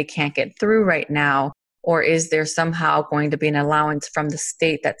fact that they can't get through right now? Or is there somehow going to be an allowance from the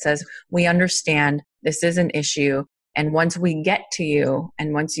state that says, we understand this is an issue, and once we get to you,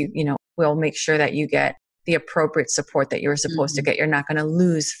 and once we'll make sure that you get the appropriate support that you're supposed to get. You're not going to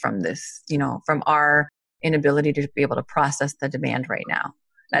lose from this, from our inability to be able to process the demand right now.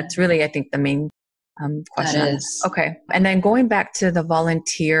 That's really, I think, the main question. That is. Okay. And then going back to the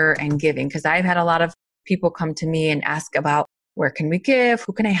volunteer and giving, because I've had a lot of people come to me and ask about where can we give?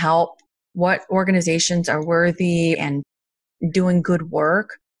 Who can I help? What organizations are worthy and doing good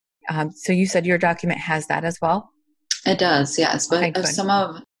work? So you said your document has that as well? It does, yes. But some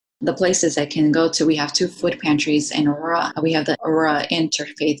of the places I can go to, we have 2 food pantries in Aurora. We have the Aurora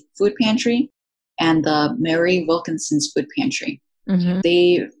Interfaith Food Pantry and the Mary Wilkinson's Food Pantry.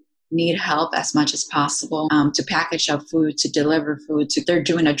 They need help as much as possible to package up food, to deliver food. They're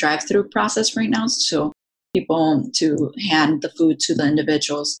doing a drive-through process right now, so people to hand the food to the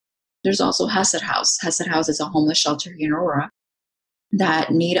individuals. There's also Hesed House. Hesed House is a homeless shelter here in Aurora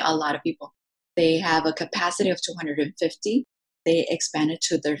that need a lot of people. They have a capacity of 250. They expanded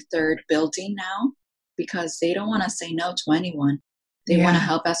to their 3rd building now. because they don't want to say no to anyone. They want to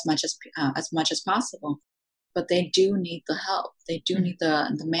help as much as possible, but they do need the help. They do need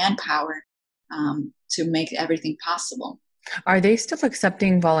the manpower to make everything possible. Are they still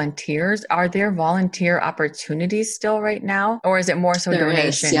accepting volunteers? Are there volunteer opportunities still right now? Or is it more so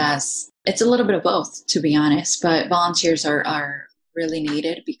donation? Yes. It's a little bit of both, to be honest, but volunteers are really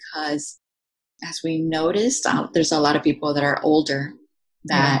needed because, as we noticed, there's a lot of people that are older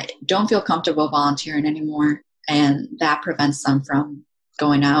that don't feel comfortable volunteering anymore, and that prevents them from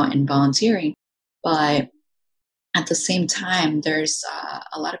going out and volunteering. But at the same time, there's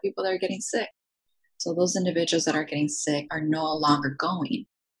a lot of people that are getting sick. So those individuals that are getting sick are no longer going.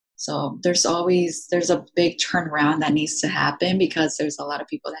 So there's a big turnaround that needs to happen because there's a lot of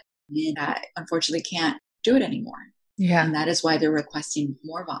people that unfortunately can't do it anymore. Yeah. And that is why they're requesting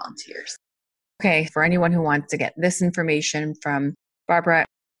more volunteers. Okay. For anyone who wants to get this information from Barbara,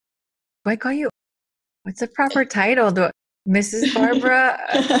 do I call you, what's the proper title? Mrs.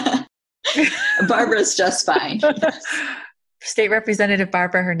 Barbara? Barbara's just fine. State Representative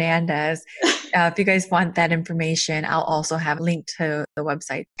Barbara Hernandez. If you guys want that information, I'll also have a link to the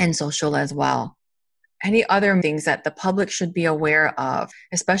website and social as well. Any other things that the public should be aware of,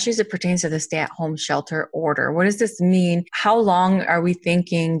 especially as it pertains to the stay-at-home shelter order? What does this mean? How long are we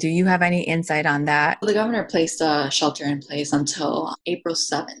thinking? Do you have any insight on that? The governor placed a shelter in place until April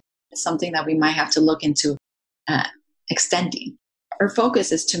 7th. It's something that we might have to look into extending. Our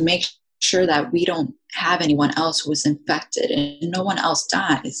focus is to make sure that we don't have anyone else who is infected and no one else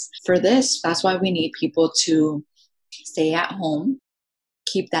dies. For this, that's why we need people to stay at home,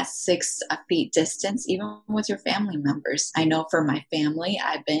 keep that 6 feet distance, even with your family members. I know for my family,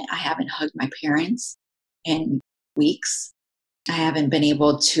 I haven't hugged my parents in weeks. I haven't been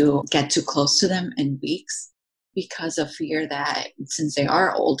able to get too close to them in weeks because of fear that since they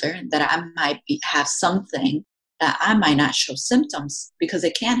are older, that I might have something that I might not show symptoms, because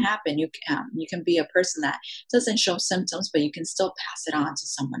it can happen. You can be a person that doesn't show symptoms, but you can still pass it on to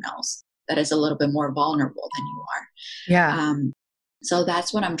someone else that is a little bit more vulnerable than you are. Yeah. So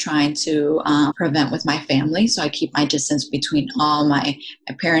that's what I'm trying to prevent with my family. So I keep my distance between all my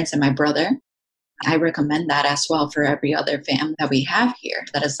parents and my brother. I recommend that as well for every other family that we have here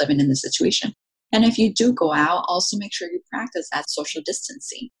that is living in this situation. And if you do go out, also make sure you practice that social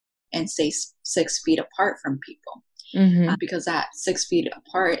distancing and stay 6 feet apart from people. Because that 6 feet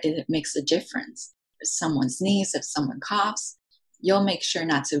apart, it makes a difference. If someone sneezes, if someone coughs, you'll make sure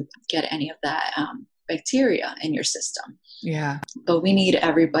not to get any of that bacteria in your system. Yeah. But we need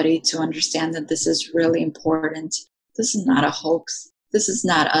everybody to understand that this is really important. This is not a hoax. This is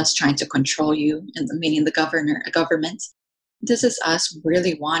not us trying to control you, meaning the government. This is us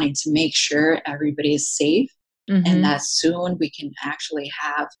really wanting to make sure everybody is safe and that soon we can actually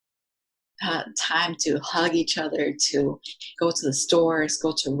have time to hug each other, to go to the stores,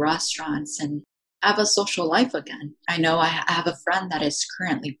 go to restaurants, and have a social life again. I know I have a friend that is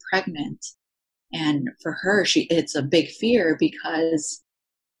currently pregnant, and for her, it's a big fear because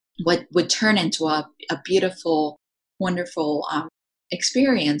what would turn into a beautiful, wonderful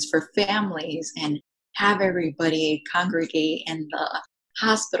experience for families and have everybody congregate in the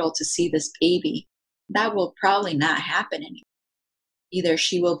hospital to see this baby, that will probably not happen anymore. Either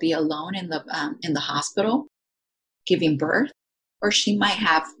she will be alone in the hospital giving birth, or she might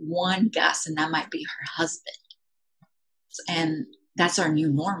have one guest, and that might be her husband. And that's our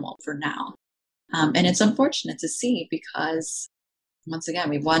new normal for now. And it's unfortunate to see because, once again,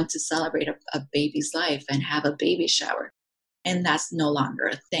 we want to celebrate a baby's life and have a baby shower. And that's no longer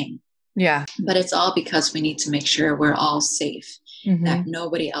a thing. Yeah. But it's all because we need to make sure we're all safe, that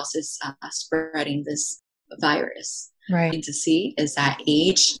nobody else is spreading this virus. Right. To see is that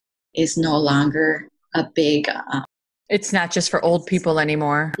age is no longer a big. It's not just for old people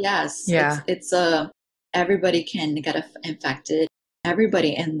anymore. Yes. Yeah. It's everybody can get infected.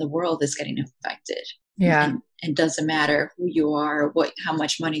 Everybody in the world is getting infected. Yeah. And it doesn't matter who you are, how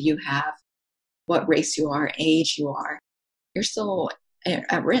much money you have, what race you are, age you are. You're still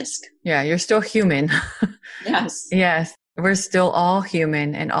at risk. Yeah. You're still human. Yes. Yes. We're still all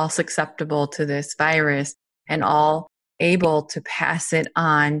human and all susceptible to this virus and all able to pass it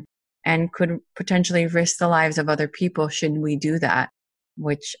on and could potentially risk the lives of other people should we do that,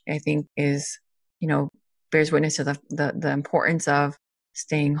 which I think is, bears witness to the importance of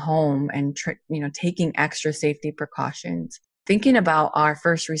staying home and, taking extra safety precautions. Thinking about our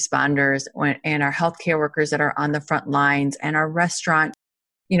first responders and our healthcare workers that are on the front lines and our restaurant,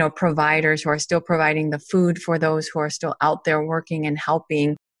 providers who are still providing the food for those who are still out there working and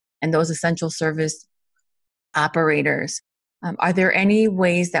helping, and those essential service operators. Are there any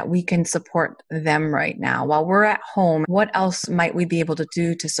ways that we can support them right now? While we're at home, what else might we be able to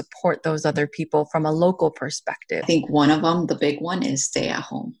do to support those other people from a local perspective? I think one of them, the big one, is stay at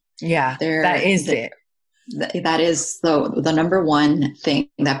home. Yeah, that is it. That is the number one thing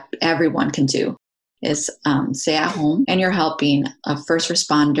that everyone can do is stay at home, and you're helping a first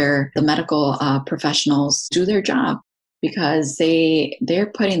responder, the medical professionals do their job because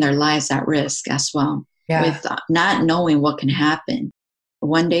they're putting their lives at risk as well. Yeah. With not knowing what can happen.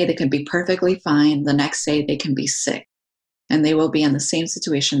 One day they can be perfectly fine. The next day they can be sick, and they will be in the same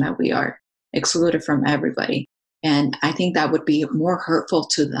situation that we are, excluded from everybody. And I think that would be more hurtful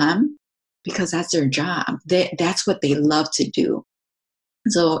to them because that's their job. That's what they love to do.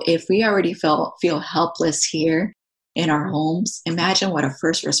 So if we already feel helpless here in our homes, imagine what a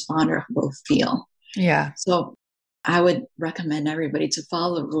first responder will feel. Yeah. So I would recommend everybody to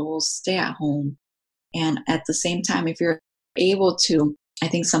follow the rules, stay at home. And at the same time, if you're able to, I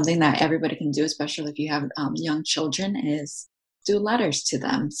think something that everybody can do, especially if you have young children, is do letters to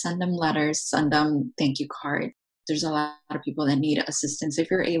them. Send them letters, send them thank you cards. There's a lot of people that need assistance. If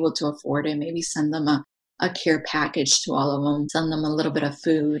you're able to afford it, maybe send them a care package to all of them. Send them a little bit of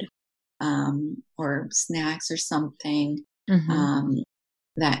food or snacks or something. Mm-hmm.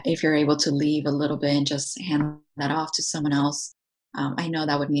 That if you're able to leave a little bit and just hand that off to someone else, I know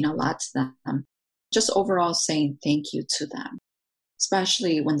that would mean a lot to them. Just overall saying thank you to them,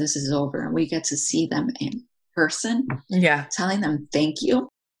 especially when this is over and we get to see them in person. Yeah. Telling them thank you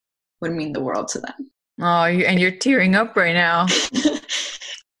would mean the world to them. Oh, and you're tearing up right now.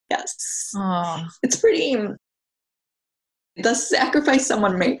 Yes. Oh. It's pretty, the sacrifice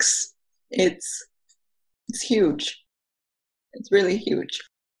someone makes, it's huge. It's really huge.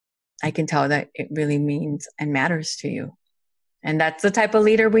 I can tell that it really means and matters to you. And that's the type of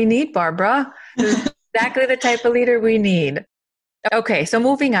leader we need, Barbara. Exactly the type of leader we need. Okay, so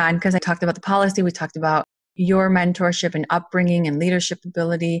moving on, because I talked about the policy, we talked about your mentorship and upbringing and leadership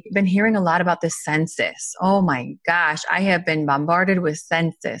ability. I've been hearing a lot about the census. Oh my gosh, I have been bombarded with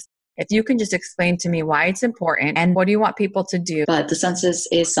census. If you can just explain to me why it's important and what do you want people to do? But the census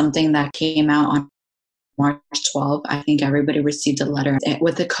is something that came out on March 12th. I think everybody received a letter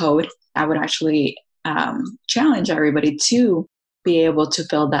with the code. I would actually challenge everybody to be able to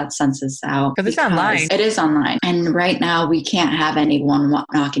fill that census out. Because it's online. It is online. And right now we can't have anyone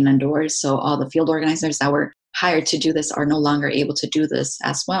knocking on doors. So all the field organizers that were hired to do this are no longer able to do this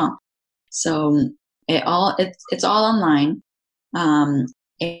as well. So it's all online. And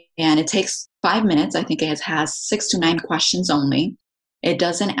it takes 5 minutes. I think it has 6 to 9 questions only. It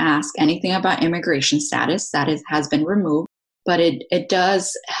doesn't ask anything about immigration status. That has been removed. But it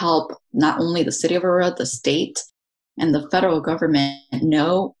does help not only the city of Aurora, the state, and the federal government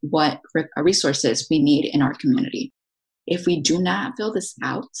know what resources we need in our community. If we do not fill this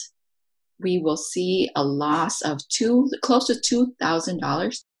out, we will see a loss of close to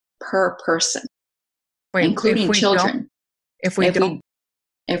 $2,000 per person, including children. If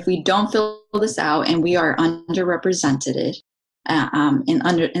we don't fill this out and we are underrepresented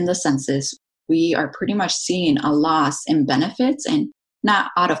in the census, we are pretty much seeing a loss in benefits, and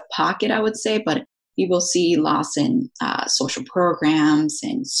not out of pocket, I would say, but we will see loss in social programs,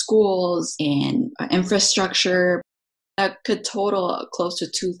 in schools, in infrastructure. That could total close to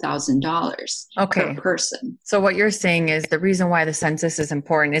 $2,000 per person. So what you're saying is the reason why the census is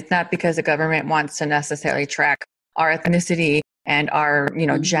important, it's not because the government wants to necessarily track our ethnicity and our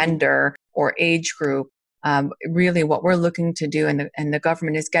gender or age group. Really what we're looking to do and the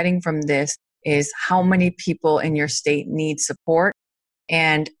government is getting from this is how many people in your state need support.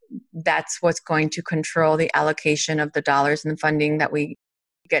 And that's what's going to control the allocation of the dollars and the funding that we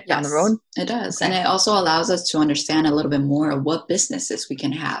get down the road. It does. Okay. And it also allows us to understand a little bit more of what businesses we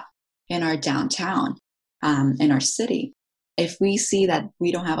can have in our downtown, in our city. If we see that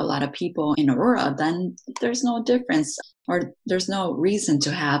we don't have a lot of people in Aurora, then there's no difference, or there's no reason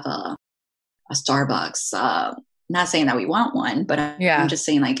to have a Starbucks. Not saying that we want one, but I'm just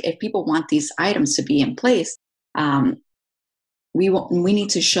saying, like, if people want these items to be in place, we need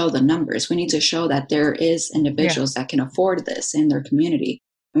to show the numbers. We need to show that there is individuals that can afford this in their community,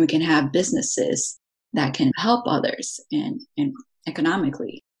 and we can have businesses that can help others and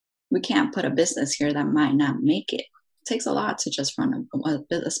economically. We can't put a business here that might not make it. It takes a lot to just run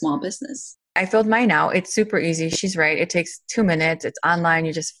a small business. I filled mine out. It's super easy. She's right. It takes 2 minutes. It's online.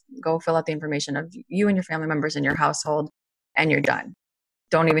 You just go fill out the information of you and your family members in your household, and you're done.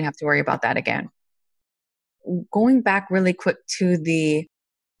 Don't even have to worry about that again. Going back really quick to the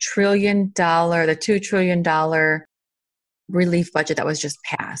 $2 trillion relief budget that was just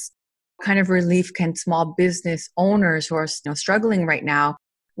passed. kind of relief can small business owners who are struggling right now,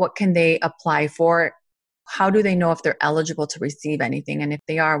 what can they apply for? How do they know if they're eligible to receive anything? And if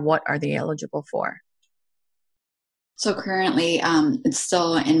they are, what are they eligible for? So currently, it's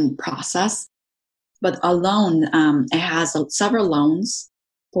still in process, but a loan, it has several loans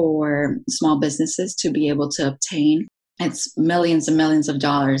for small businesses to be able to obtain. It's millions and millions of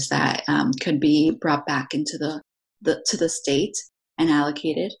dollars that could be brought back into the state and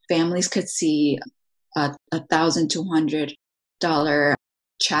allocated. Families could see a $1,200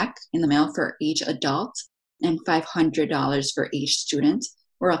 check in the mail for each adult and $500 for each student,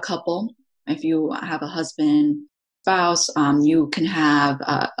 or a couple. If you have a husband, spouse, you can have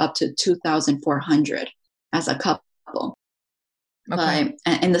up to $2,400 as a couple. Okay.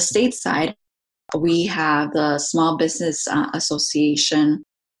 But in the state side, we have the Small Business Association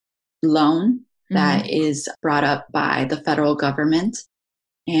loan that is brought up by the federal government,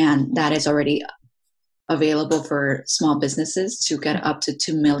 and that is already available for small businesses to get up to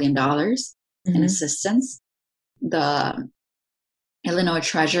 $2 million in assistance. The Illinois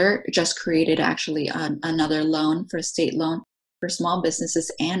Treasurer just created actually another loan, for a state loan for small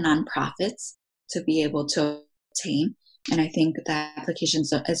businesses and nonprofits to be able to obtain. And I think that application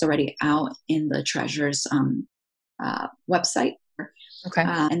is already out in the Treasurer's website. Okay.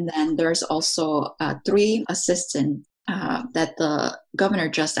 And then there's also 3 assistants that the governor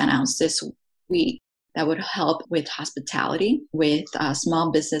just announced this week that would help with hospitality with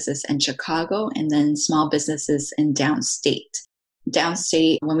small businesses in Chicago and then small businesses in downstate.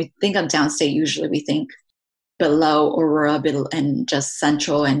 Downstate, when we think of downstate, usually we think below Aurora and just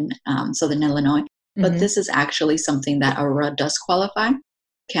central and southern Illinois. But this is actually something that Aurora does qualify.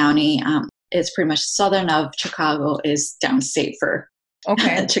 County is pretty much southern of Chicago is downstate for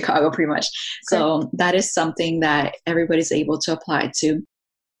Chicago pretty much. Okay. So that is something that everybody's able to apply to.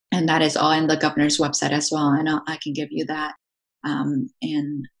 And that is all in the governor's website as well. And I can give you that in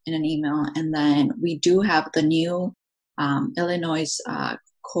an email. And then we do have the new Illinois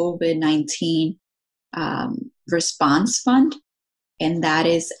COVID-19 response fund. And that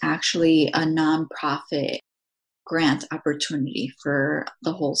is actually a nonprofit grant opportunity for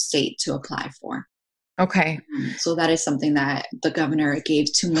the whole state to apply for. Okay. So that is something that the governor gave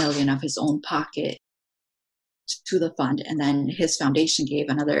 $2 million of his own pocket to the fund. And then his foundation gave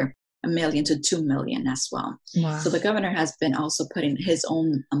another $1 million to $2 million as well. Wow. So the governor has been also putting his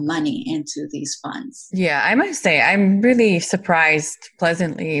own money into these funds. Yeah, I must say, I'm really surprised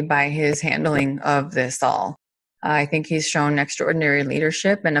pleasantly by his handling of this all. I think he's shown extraordinary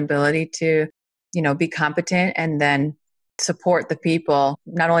leadership and ability to, be competent and then support the people,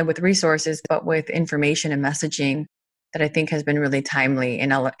 not only with resources, but with information and messaging that I think has been really timely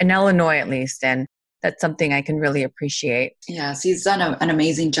in Illinois, at least. And that's something I can really appreciate. Yes, he's done an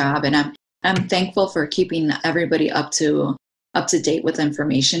amazing job. And I'm thankful for keeping everybody up to date with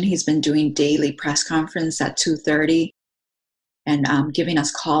information. He's been doing daily press conference at 2:30 and giving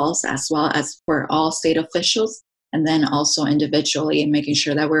us calls as well as for all state officials. And then also individually and making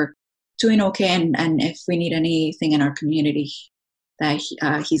sure that we're doing okay. And if we need anything in our community, that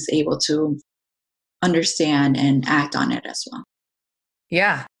he's able to understand and act on it as well.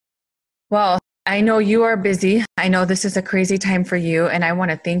 Yeah. Well, I know you are busy. I know this is a crazy time for you. And I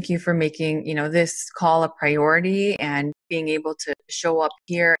want to thank you for making, this call a priority and being able to show up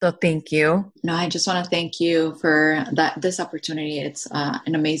here. So thank you. No, I just want to thank you for this opportunity. It's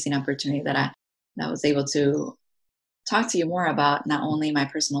an amazing opportunity that I was able to talk to you more about not only my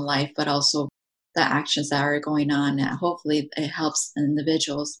personal life, but also the actions that are going on. Hopefully it helps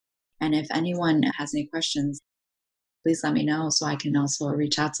individuals. And if anyone has any questions, please let me know so I can also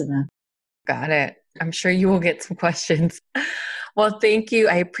reach out to them. Got it. I'm sure you will get some questions. Well, thank you.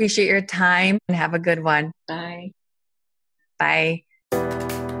 I appreciate your time and have a good one. Bye. Bye.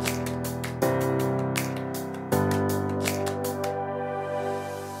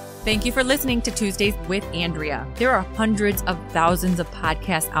 Thank you for listening to Tuesdays with Andrea. There are hundreds of thousands of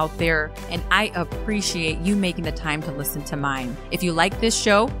podcasts out there, and I appreciate you making the time to listen to mine. If you like this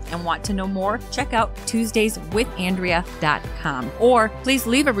show and want to know more, check out TuesdaysWithAndrea.com. Or please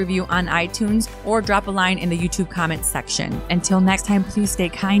leave a review on iTunes or drop a line in the YouTube comments section. Until next time, please stay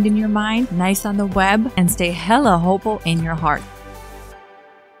kind in your mind, nice on the web, and stay hella hopeful in your heart.